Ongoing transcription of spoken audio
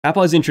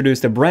Apple has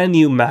introduced a brand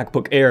new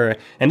MacBook Air,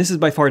 and this is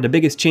by far the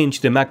biggest change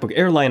to the MacBook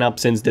Air lineup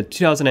since the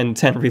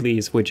 2010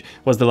 release, which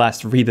was the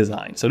last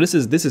redesign. So this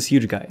is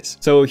huge, guys.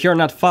 So here are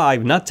not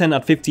 5, not 10,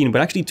 not 15,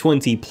 but actually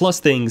 20 plus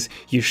things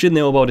you should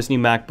know about this new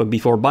MacBook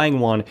before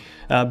buying one,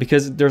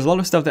 because there's a lot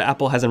of stuff that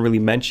Apple hasn't really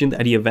mentioned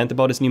at the event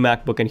about this new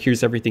MacBook, and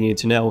here's everything you need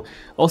to know.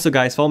 Also,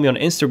 guys, follow me on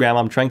Instagram.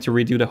 I'm trying to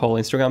redo the whole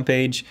Instagram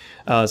page,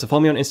 so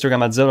follow me on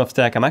Instagram at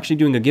ZONEofTECH. I'm actually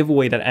doing a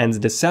giveaway that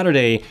ends this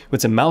Saturday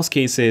with some mouse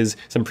cases,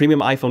 some premium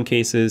iPhone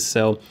cases.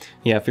 So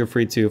yeah, feel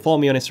free to follow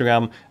me on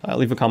Instagram,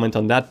 leave a comment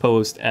on that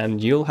post,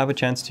 and you'll have a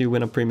chance to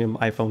win a premium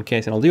iPhone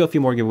case. And I'll do a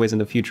few more giveaways in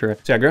the future.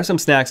 So yeah, grab some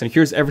snacks, and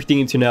here's everything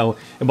you need to know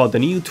about the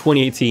new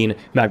 2018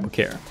 MacBook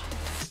Air.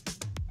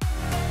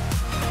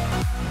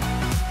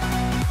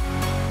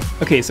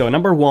 Okay, so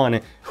number one,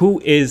 who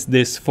is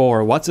this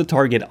for? What's the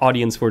target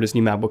audience for this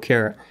new MacBook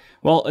Air?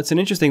 Well, it's an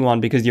interesting one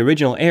because the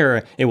original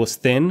Air, it was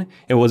thin,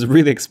 it was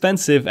really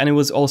expensive, and it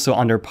was also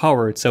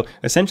underpowered. So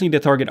essentially the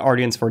target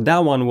audience for that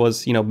one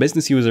was,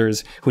 business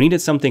users who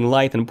needed something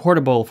light and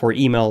portable for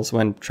emails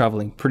when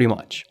traveling, pretty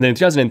much. Then in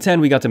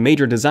 2010, we got a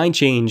major design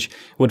change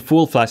with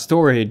full flash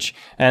storage.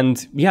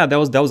 And yeah, that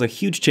was a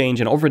huge change.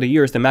 And over the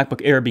years, the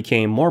MacBook Air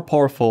became more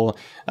powerful,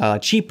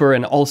 cheaper,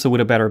 and also with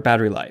a better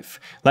battery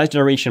life. Last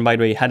generation, by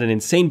the way, had an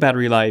insane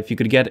battery life. You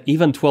could get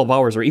even 12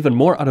 hours or even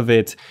more out of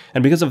it.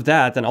 And because of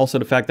that, and also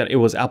the fact that it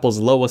was Apple's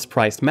lowest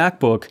priced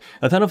MacBook,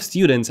 a ton of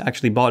students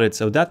actually bought it,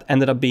 so that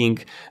ended up being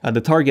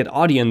the target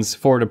audience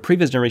for the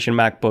previous generation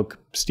MacBook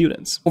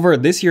students. Over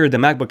this year, the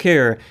MacBook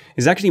Air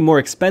is actually more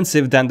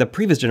expensive than the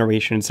previous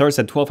generation. It starts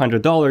at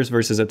 $1,200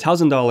 versus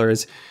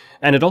 $1,000.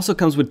 And it also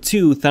comes with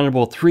 2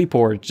 Thunderbolt 3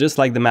 ports, just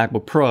like the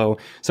MacBook Pro.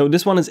 So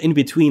this one is in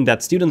between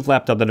that student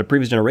laptop that the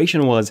previous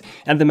generation was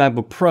and the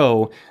MacBook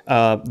Pro,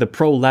 the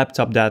Pro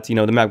laptop that, the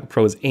MacBook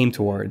Pro is aimed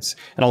towards.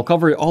 And I'll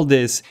cover all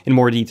this in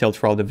more detail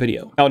throughout the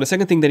video. Now, the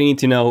second thing that you need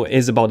to know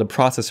is about the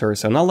processor.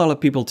 So not a lot of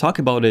people talk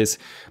about this,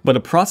 but the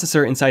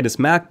processor inside this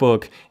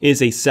MacBook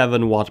is a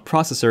 7-watt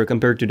processor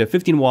compared to the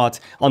 15-watt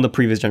on the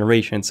previous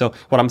generation. So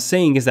what I'm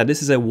saying is that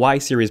this is a Y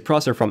series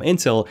processor from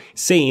Intel,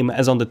 same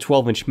as on the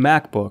 12-inch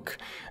MacBook.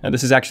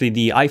 This is actually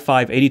the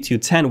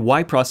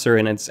i5-8210Y processor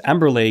in its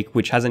Amber Lake,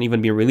 which hasn't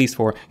even been released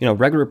for,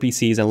 regular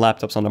PCs and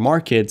laptops on the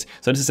market.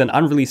 So this is an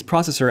unreleased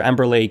processor,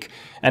 Amber Lake,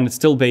 and it's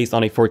still based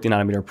on a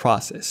 14nm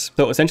process.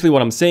 So essentially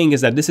what I'm saying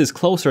is that this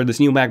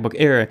new MacBook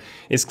Air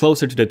is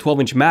closer to the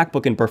 12-inch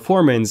MacBook in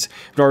performance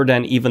rather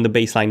than even the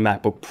baseline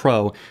MacBook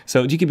Pro.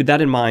 So do keep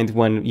that in mind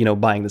when,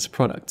 buying this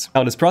product.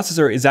 Now, this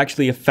processor is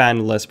actually a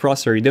fan-less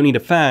processor. You don't need a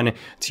fan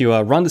to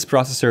run this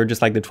processor,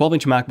 just like the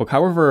 12-inch MacBook.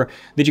 However,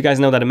 did you guys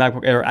know that the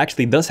MacBook Air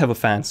actually does have a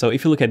fan? So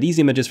if you look at these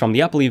images from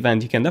the Apple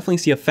event, you can definitely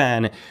see a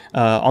fan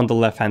on the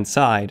left-hand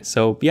side.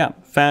 So yeah,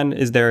 fan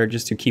is there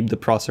just to keep the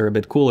processor a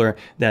bit cooler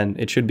than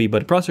it should be,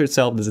 but the processor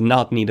itself does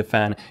not need a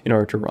fan in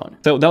order to run.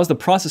 So that was the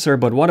processor,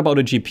 but what about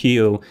the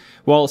GPU?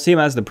 Well, same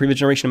as the previous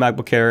generation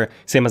MacBook Air,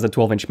 same as the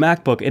 12-inch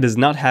MacBook, it does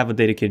not have a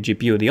dedicated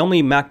GPU. The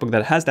only MacBook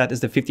that has that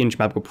is the 15-inch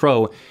MacBook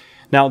Pro.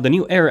 Now, the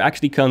new Air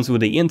actually comes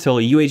with the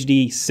Intel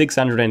UHD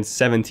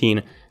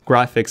 617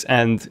 graphics,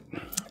 and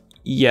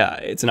yeah,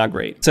 it's not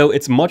great. So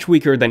it's much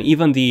weaker than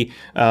even the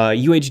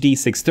UHD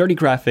 630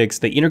 graphics,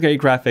 the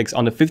integrated graphics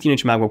on the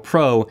 15-inch MacBook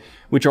Pro,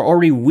 which are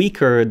already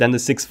weaker than the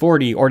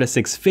 640 or the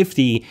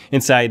 650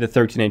 inside the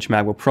 13-inch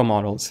MacBook Pro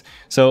models.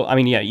 So, I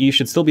mean, yeah, you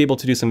should still be able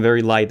to do some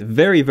very light,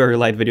 very, very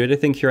light video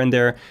editing here and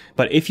there.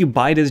 But if you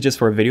buy this just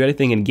for video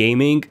editing and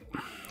gaming,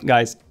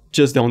 guys,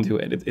 just don't do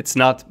it. It's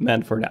not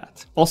meant for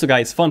that. Also,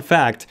 guys, fun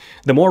fact,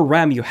 the more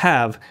RAM you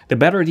have, the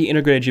better the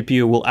integrated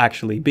GPU will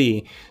actually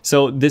be.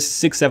 So this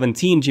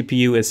 617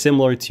 GPU is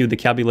similar to the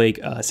Kaby Lake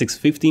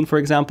 615, for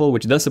example,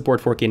 which does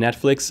support 4K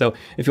Netflix. So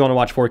if you want to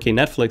watch 4K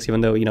Netflix,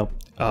 even though,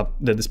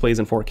 the display is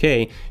in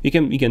 4K, you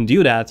can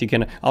do that. You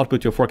can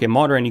output to a 4K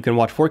monitor and you can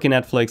watch 4K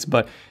Netflix.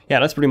 But yeah,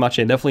 that's pretty much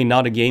it. Definitely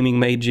not a gaming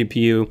made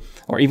GPU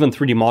or even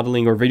 3D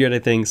modeling or video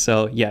editing.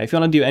 So yeah, if you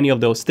want to do any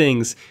of those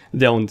things,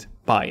 don't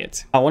buy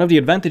it. One of the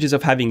advantages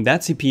of having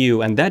that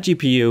CPU and that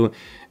GPU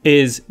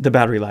is the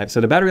battery life. So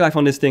the battery life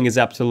on this thing is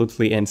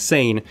absolutely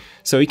insane.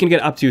 So you can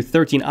get up to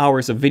 13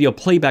 hours of video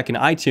playback in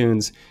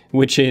iTunes,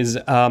 which is,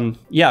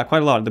 yeah,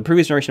 quite a lot. The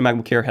previous generation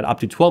MacBook Air had up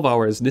to 12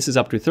 hours. This is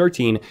up to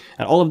 13.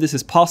 And all of this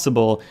is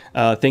possible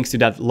thanks to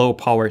that low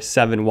power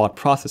 7-watt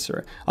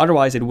processor.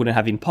 Otherwise, it wouldn't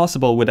have been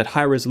possible with that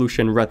high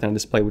resolution Retina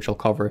display, which I'll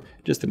cover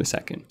just in a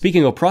second.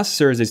 Speaking of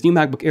processors, this new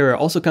MacBook Air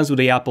also comes with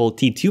the Apple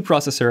T2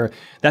 processor.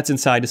 That's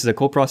inside, this is a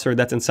co-processor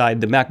that's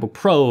inside the MacBook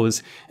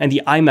Pros and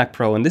the iMac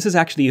Pro. And this is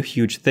actually a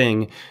huge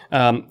thing.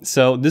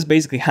 So this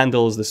basically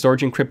handles the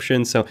storage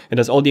encryption. So it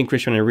does all the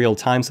encryption in real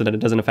time so that it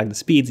doesn't affect the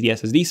speeds, the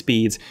SSD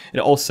speeds. It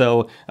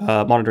also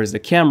monitors the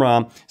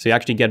camera. So you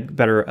actually get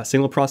better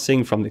signal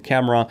processing from the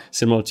camera,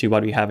 similar to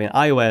what we have in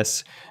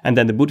iOS. And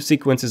then the boot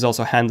sequence is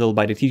also handled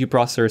by the T2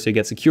 processor, so you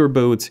get secure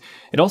boot.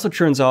 It also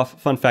turns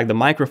off, fun fact, the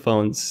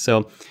microphones.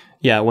 So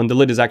yeah, when the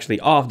lid is actually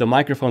off, the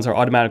microphones are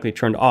automatically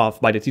turned off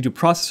by the T2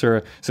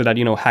 processor so that,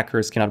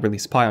 hackers cannot really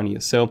spy on you.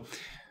 So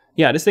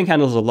yeah, this thing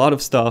handles a lot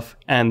of stuff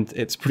and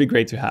it's pretty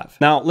great to have.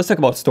 Now, let's talk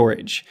about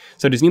storage.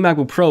 So this new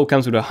MacBook Pro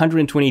comes with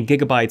 128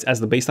 gigabytes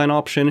as the baseline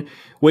option,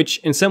 which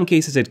in some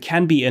cases it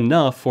can be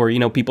enough for,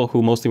 people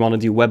who mostly want to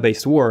do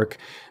web-based work.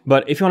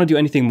 But if you want to do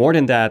anything more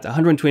than that,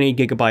 128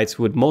 gigabytes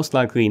would most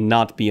likely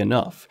not be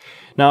enough.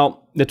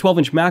 Now, the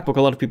 12-inch MacBook,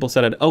 a lot of people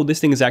said that, oh, this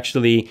thing is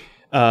actually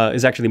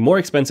more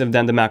expensive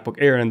than the MacBook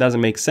Air, and it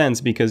doesn't make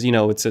sense because,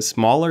 it's a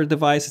smaller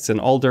device, it's an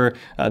older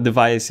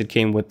device,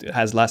 it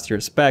has last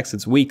year's specs,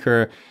 it's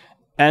weaker,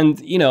 and,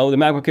 the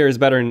MacBook Air is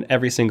better in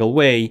every single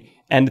way,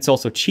 and it's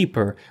also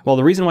cheaper. Well,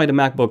 the reason why the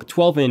MacBook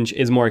 12-inch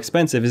is more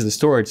expensive is the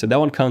storage. So that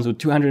one comes with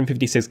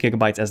 256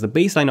 gigabytes as the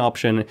baseline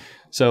option.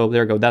 So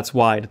there you go. That's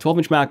why the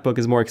 12-inch MacBook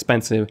is more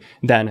expensive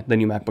than the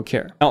new MacBook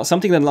Air. Now,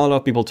 something that a lot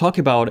of people talk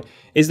about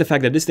is the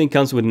fact that this thing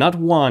comes with not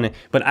one,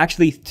 but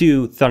actually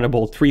two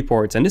Thunderbolt 3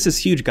 ports. And this is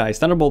huge, guys.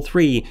 Thunderbolt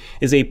 3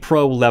 is a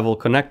pro-level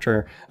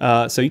connector.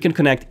 So you can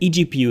connect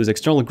eGPUs,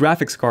 external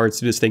graphics cards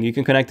to this thing. You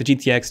can connect the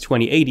GTX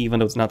 2080, even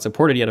though it's not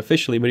supported yet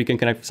officially, but you can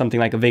connect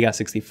something like a Vega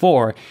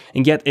 64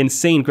 and get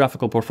insane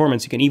graphical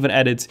performance. You can even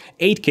edit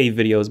 8K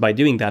videos by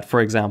doing that,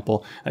 for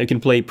example. You can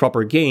play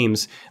proper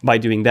games by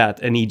doing that,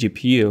 an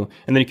eGPU.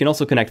 And then you can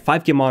also connect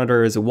 5K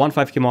monitors, one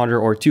 5K monitor,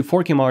 or two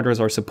 4K monitors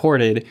are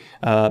supported.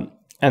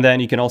 And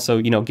then you can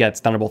also, get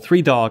Thunderbolt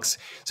 3 docks.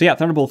 So yeah,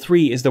 Thunderbolt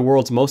 3 is the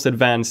world's most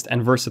advanced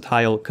and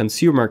versatile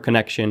consumer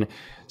connection.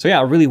 So yeah,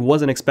 I really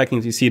wasn't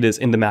expecting to see this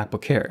in the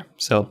MacBook Air.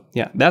 So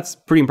yeah, that's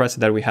pretty impressive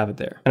that we have it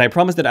there. And I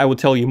promised that I would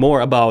tell you more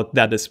about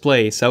that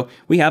display. So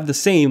we have the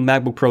same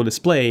MacBook Pro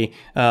display,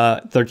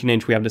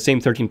 13-inch, we have the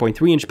same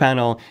 13.3-inch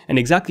panel, and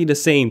exactly the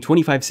same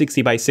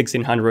 2560 by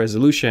 1600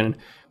 resolution.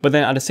 But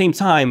then at the same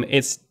time,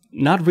 it's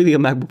not really a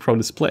MacBook Pro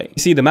display.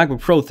 You see, the MacBook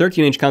Pro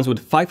 13-inch comes with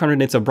 500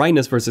 nits of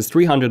brightness versus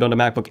 300 on the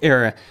MacBook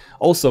Air,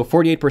 also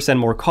 48%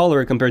 more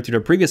color compared to the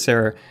previous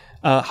Air.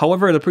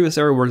 However, the previous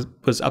Air was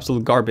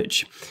absolute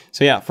garbage.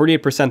 So yeah,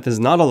 48% is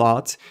not a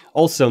lot.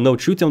 Also, no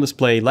True Tone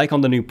display like on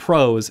the new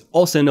Pros.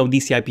 Also, no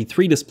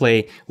DCI-P3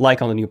 display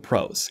like on the new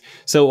Pros.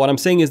 So what I'm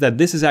saying is that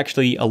this is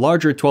actually a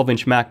larger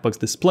 12-inch MacBook's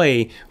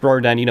display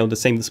rather than, the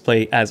same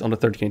display as on the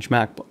 13-inch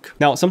MacBook.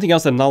 Now, something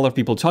else that not a lot of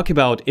people talk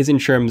about is in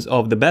terms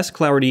of the best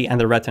clarity and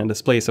the Retina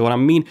display. So what I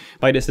mean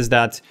by this is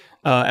that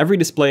every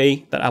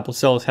display that Apple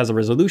sells has a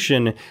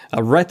resolution,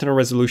 a Retina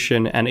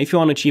resolution, and if you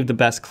want to achieve the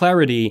best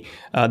clarity,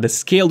 the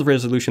scaled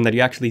resolution that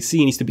you actually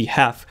see needs to be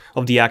half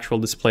of the actual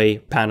display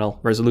panel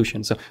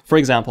resolution. So, for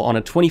example, on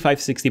a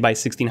 2560 by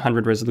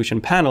 1600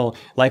 resolution panel,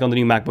 like on the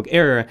new MacBook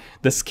Air,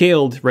 the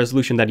scaled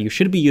resolution that you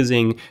should be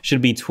using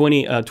should be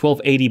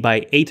 1280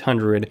 by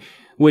 800,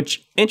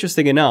 which,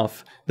 interesting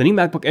enough, the new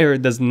MacBook Air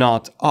does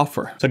not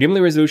offer. So the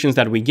only resolutions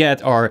that we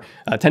get are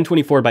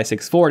 1024 by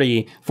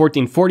 640,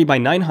 1440 by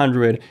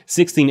 900,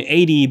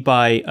 1680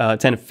 by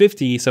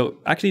 1050, so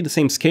actually the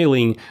same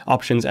scaling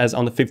options as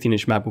on the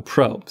 15-inch MacBook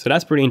Pro. So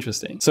that's pretty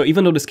interesting. So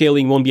even though the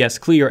scaling won't be as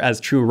clear as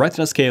true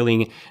Retina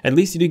scaling, at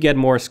least you do get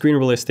more screen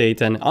real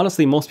estate, and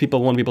honestly, most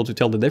people won't be able to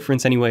tell the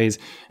difference anyways,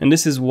 and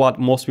this is what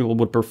most people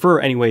would prefer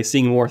anyway,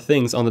 seeing more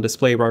things on the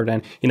display rather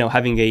than,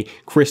 having a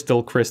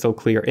crystal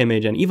clear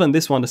image. And even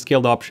this one, the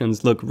scaled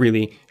options look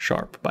really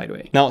sharp, by the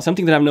way. Now,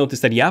 something that I've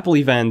noticed at the Apple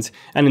event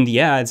and in the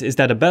ads is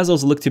that the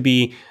bezels look to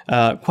be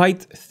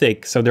quite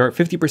thick. So they're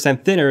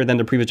 50% thinner than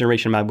the previous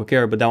generation MacBook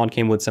Air, but that one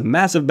came with some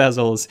massive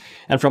bezels.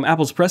 And from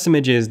Apple's press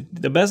images,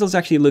 the bezels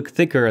actually look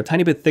thicker, a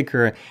tiny bit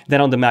thicker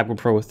than on the MacBook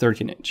Pro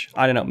 13-inch.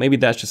 I don't know, maybe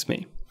that's just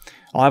me.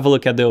 I'll have a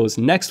look at those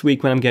next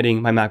week when I'm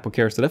getting my MacBook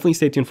Air, so definitely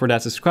stay tuned for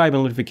that. Subscribe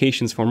and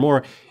notifications for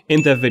more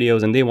in-depth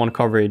videos and day one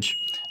coverage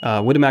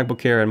with the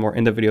MacBook Air and more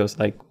in-depth videos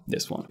like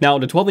this one. Now,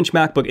 the 12-inch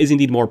MacBook is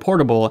indeed more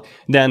portable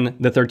than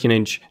the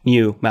 13-inch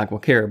new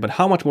MacBook Air, but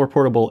how much more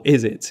portable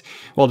is it?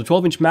 Well, the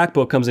 12-inch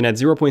MacBook comes in at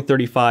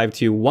 0.35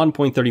 to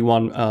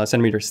 1.31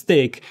 centimeters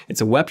thick. It's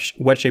a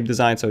wedge-shaped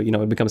design, so,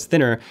 it becomes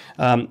thinner.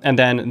 And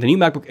then the new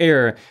MacBook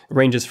Air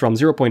ranges from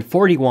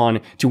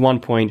 0.41 to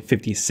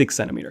 1.56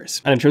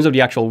 centimeters. And in terms of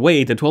the actual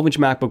weight, the 12-inch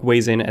MacBook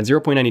weighs in at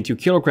 0.92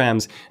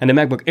 kilograms, and the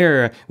MacBook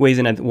Air weighs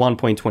in at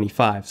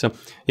 1.25. So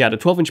yeah, the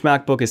 12-inch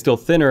MacBook is still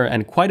thinner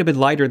and quite a bit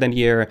lighter than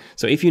the Air.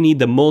 So if you need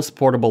the most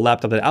portable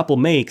laptop that Apple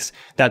makes,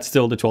 that's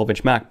still the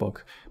 12-inch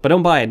MacBook. But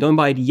don't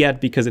buy it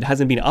yet because it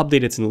hasn't been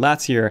updated since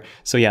last year.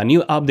 So yeah,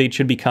 new update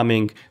should be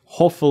coming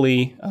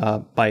hopefully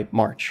by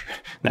March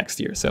next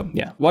year. So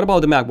yeah. What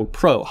about the MacBook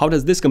Pro? How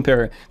does this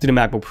compare to the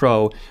MacBook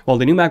Pro? Well,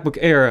 the new MacBook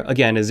Air,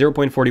 again, is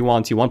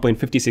 0.41 to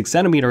 1.56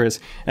 centimeters,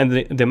 and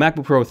the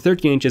MacBook Pro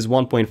 13-inch is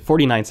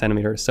 1.49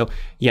 centimeters. So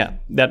yeah,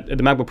 the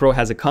MacBook Pro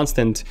has that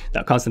constant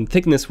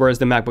thickness, whereas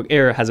the MacBook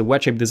Air has a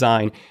wedge-shaped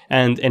design,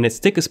 and in its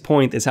thickest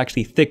point, it's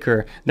actually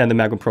thicker than the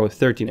MacBook Pro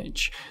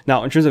 13-inch.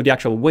 Now, in terms of the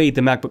actual weight,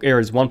 the MacBook Air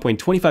is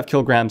 1.25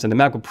 kilograms, and the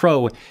MacBook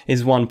Pro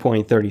is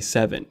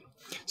 1.37.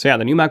 So yeah,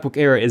 the new MacBook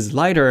Air is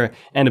lighter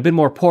and a bit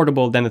more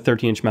portable than the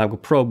 13-inch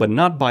MacBook Pro, but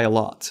not by a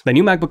lot. The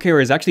new MacBook Air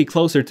is actually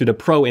closer to the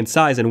Pro in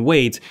size and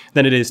weight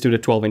than it is to the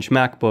 12-inch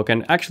MacBook.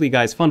 And actually,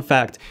 guys, fun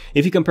fact,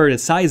 if you compare the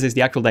sizes,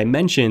 the actual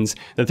dimensions,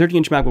 the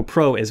 13-inch MacBook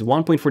Pro is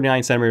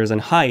 1.49 centimeters in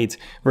height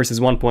versus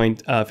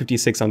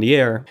 1.56 on the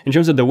Air. In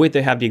terms of the width,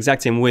 they have the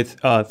exact same width,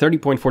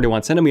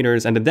 30.41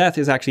 centimeters, and the depth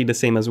is actually the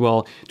same as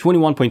well,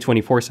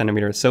 21.24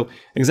 centimeters. So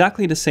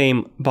exactly the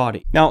same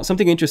body. Now,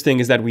 something interesting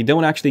is that we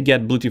don't actually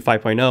get Bluetooth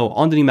 5.0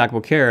 on the new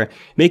MacBook Air,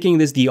 making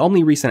this the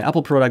only recent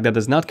Apple product that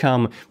does not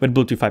come with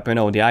Bluetooth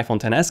 5.0. The iPhone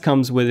XS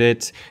comes with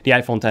it, the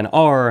iPhone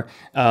XR,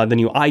 the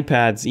new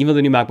iPads, even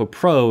the new MacBook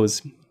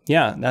Pros.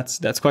 Yeah,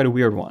 that's quite a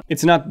weird one.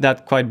 It's not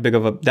that quite big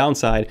of a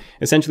downside.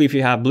 Essentially, if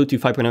you have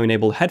Bluetooth 5.0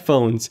 enabled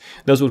headphones,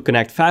 those would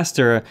connect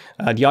faster,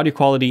 the audio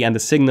quality and the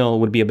signal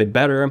would be a bit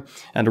better,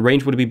 and the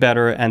range would be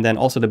better, and then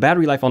also the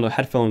battery life on the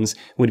headphones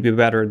would be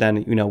better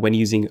than, you know, when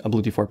using a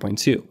Bluetooth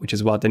 4.2, which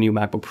is what the new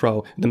MacBook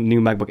Pro, the new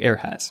MacBook Air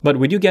has. But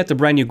we do get the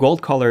brand new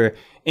gold color,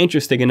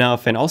 interesting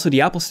enough, and also the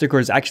Apple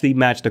stickers actually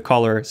match the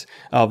colors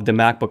of the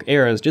MacBook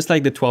Airs, just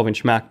like the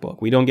 12-inch MacBook.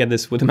 We don't get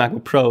this with the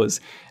MacBook Pros,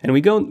 and we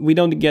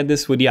don't get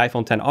this with the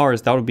iPhone XRs.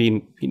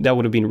 That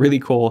would have been really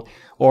cool,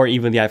 or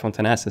even the iPhone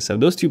XS. So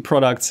those two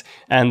products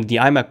and the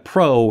iMac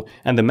Pro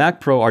and the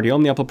Mac Pro are the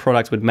only Apple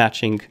products with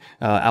matching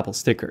Apple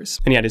stickers.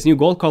 And yeah, this new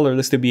gold color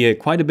looks to be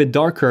quite a bit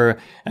darker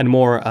and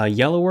more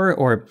yellower,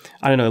 or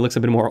I don't know, it looks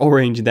a bit more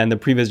orange than the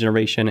previous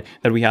generation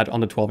that we had on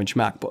the 12-inch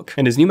MacBook.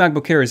 And this new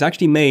MacBook Air is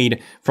actually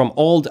made from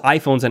old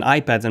iPhones and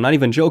iPads. I'm not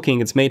even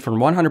joking, it's made from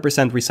 100%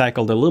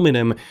 recycled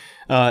aluminum,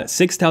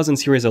 6000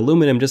 series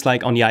aluminum, just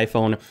like on the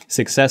iPhone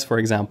 6s, for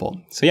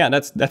example. So yeah,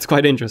 that's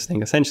quite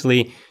interesting.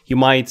 Essentially, you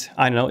might,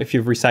 I don't know, if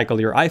you've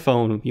recycled your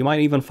iPhone, you might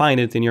even find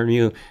it in your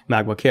new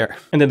MacBook Air.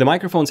 And then the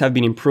microphones have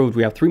been improved.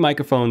 We have 3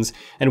 microphones,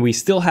 and we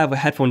still have a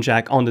headphone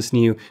jack on this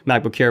new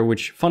MacBook Air,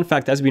 which, fun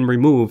fact, has been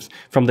removed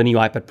from the new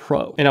iPad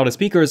Pro. And now the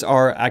speakers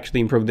are actually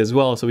improved as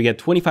well, so we get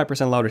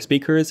 25% louder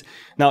speakers.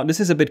 Now, this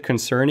is a bit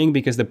concerning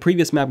because the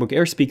previous MacBook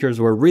Air speakers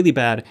were really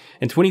bad,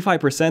 and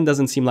 25%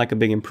 doesn't seem like a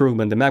big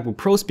improvement. The MacBook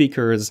Pro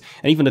speakers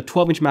and even the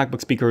 12-inch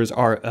MacBook speakers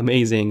are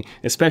amazing,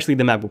 especially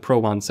the MacBook Pro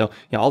one. So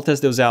yeah, I'll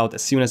test those out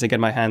as soon as I get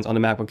my hands on the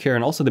MacBook Air.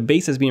 And also the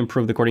bass has been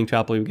improved. According to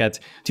Apple, you get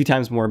 2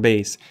 times more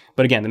bass.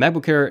 But again, the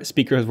MacBook Air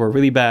speakers were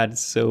really bad,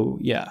 so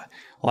yeah,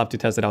 I'll have to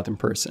test it out in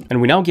person. And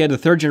we now get the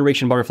 3rd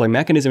generation butterfly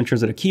mechanism in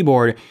terms of the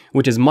keyboard,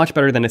 which is much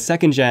better than the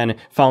 2nd gen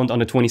found on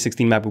the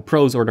 2016 MacBook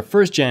Pros or the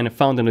 1st gen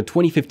found on the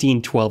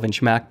 2015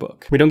 12-inch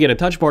MacBook. We don't get a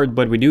touch bar,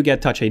 but we do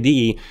get Touch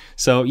ID.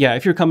 So yeah,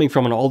 if you're coming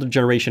from an older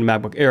generation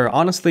MacBook Air,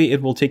 honestly,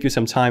 it will take you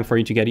some time for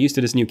you to get used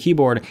to this new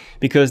keyboard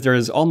because there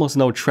is almost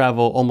no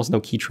travel, almost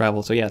no key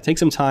travel. So yeah, take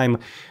some time.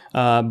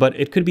 But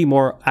it could be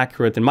more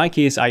accurate. In my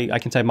case, I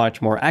can type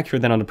much more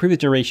accurate than on the previous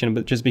generation,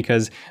 but just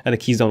because the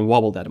keys don't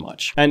wobble that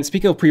much. And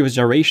speaking of previous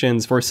generations,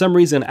 for some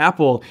reason,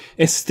 Apple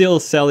is still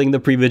selling the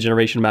previous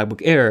generation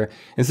MacBook Air.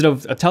 Instead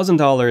of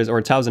 $1,000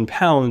 or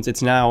 £1,000,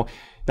 it's now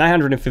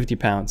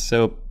 £950.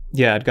 So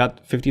yeah, it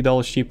got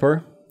 $50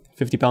 cheaper,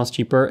 £50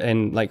 cheaper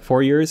in like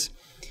 4 years.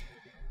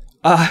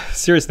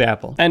 Seriously,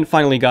 Apple. And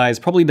finally, guys,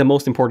 probably the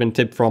most important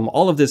tip from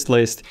all of this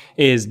list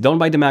is don't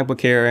buy the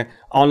MacBook Air.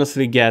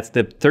 Honestly, get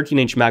the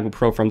 13-inch MacBook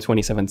Pro from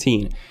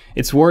 2017.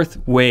 It's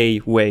worth way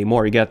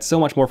more. You get so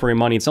much more for your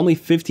money. It's only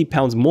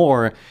 £50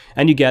 more,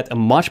 and you get a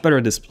much better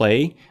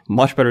display.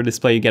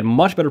 You get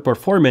much better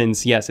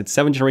performance. Yes, it's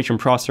 7th generation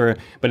processor,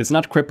 but it's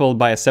not crippled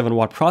by a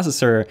 7-watt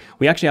processor.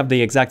 We actually have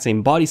the exact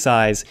same body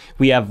size.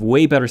 We have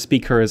way better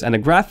speakers, and the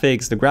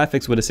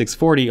graphics with the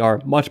 640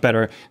 are much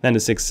better than the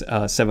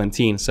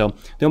 617. So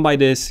don't buy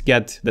this.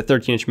 Get the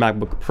 13-inch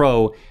MacBook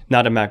Pro,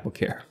 not a MacBook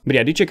Air. But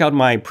yeah, do check out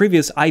my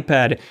previous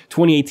iPad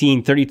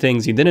 2018 30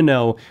 Things You Didn't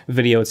Know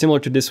video. It's similar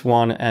to this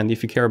one, and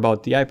if you care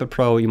about the iPad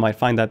Pro, you might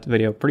find that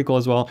video pretty cool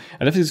as well.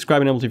 And definitely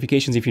subscribe and enable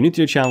notifications if you're new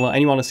to the channel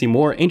and you want to see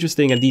more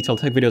interesting and detailed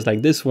tech videos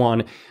like this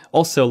one.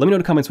 Also, let me know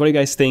in the comments what you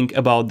guys think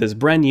about this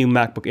brand new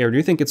MacBook Air. Do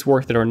you think it's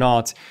worth it or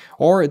not?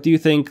 Or do you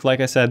think, like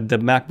I said, the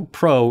MacBook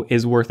Pro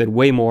is worth it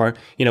way more,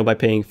 you know, by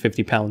paying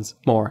 £50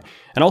 more?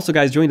 And also,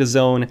 guys, join the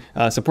Zone,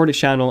 support the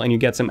channel, and you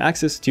get some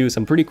access to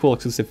some pretty cool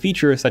exclusive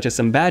features, such as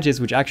some badges,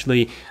 which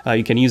actually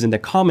you can use in the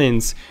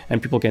comments,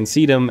 and people can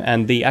see them,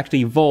 and they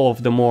actually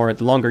evolve the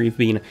longer you've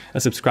been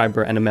a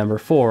subscriber and a member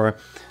for.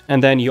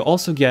 And then you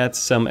also get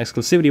some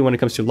exclusivity when it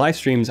comes to live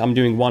streams. I'm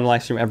doing 1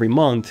 live stream every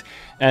month,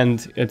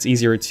 and it's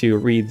easier to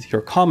read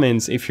your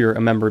comments if you're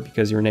a member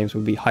because your names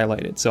will be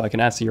highlighted. So I can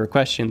answer your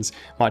questions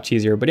much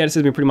easier. But yeah, this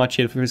has been pretty much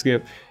it. Please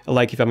give a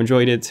like if you've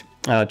enjoyed it,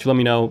 to let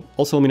me know.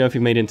 Also, let me know if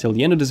you've made it until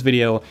the end of this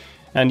video.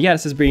 And yeah,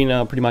 this has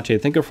been pretty much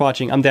it. Thank you for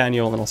watching. I'm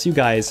Daniel, and I'll see you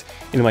guys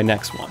in my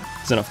next one.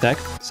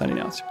 ZONEofTECH, signing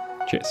out.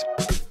 Cheers.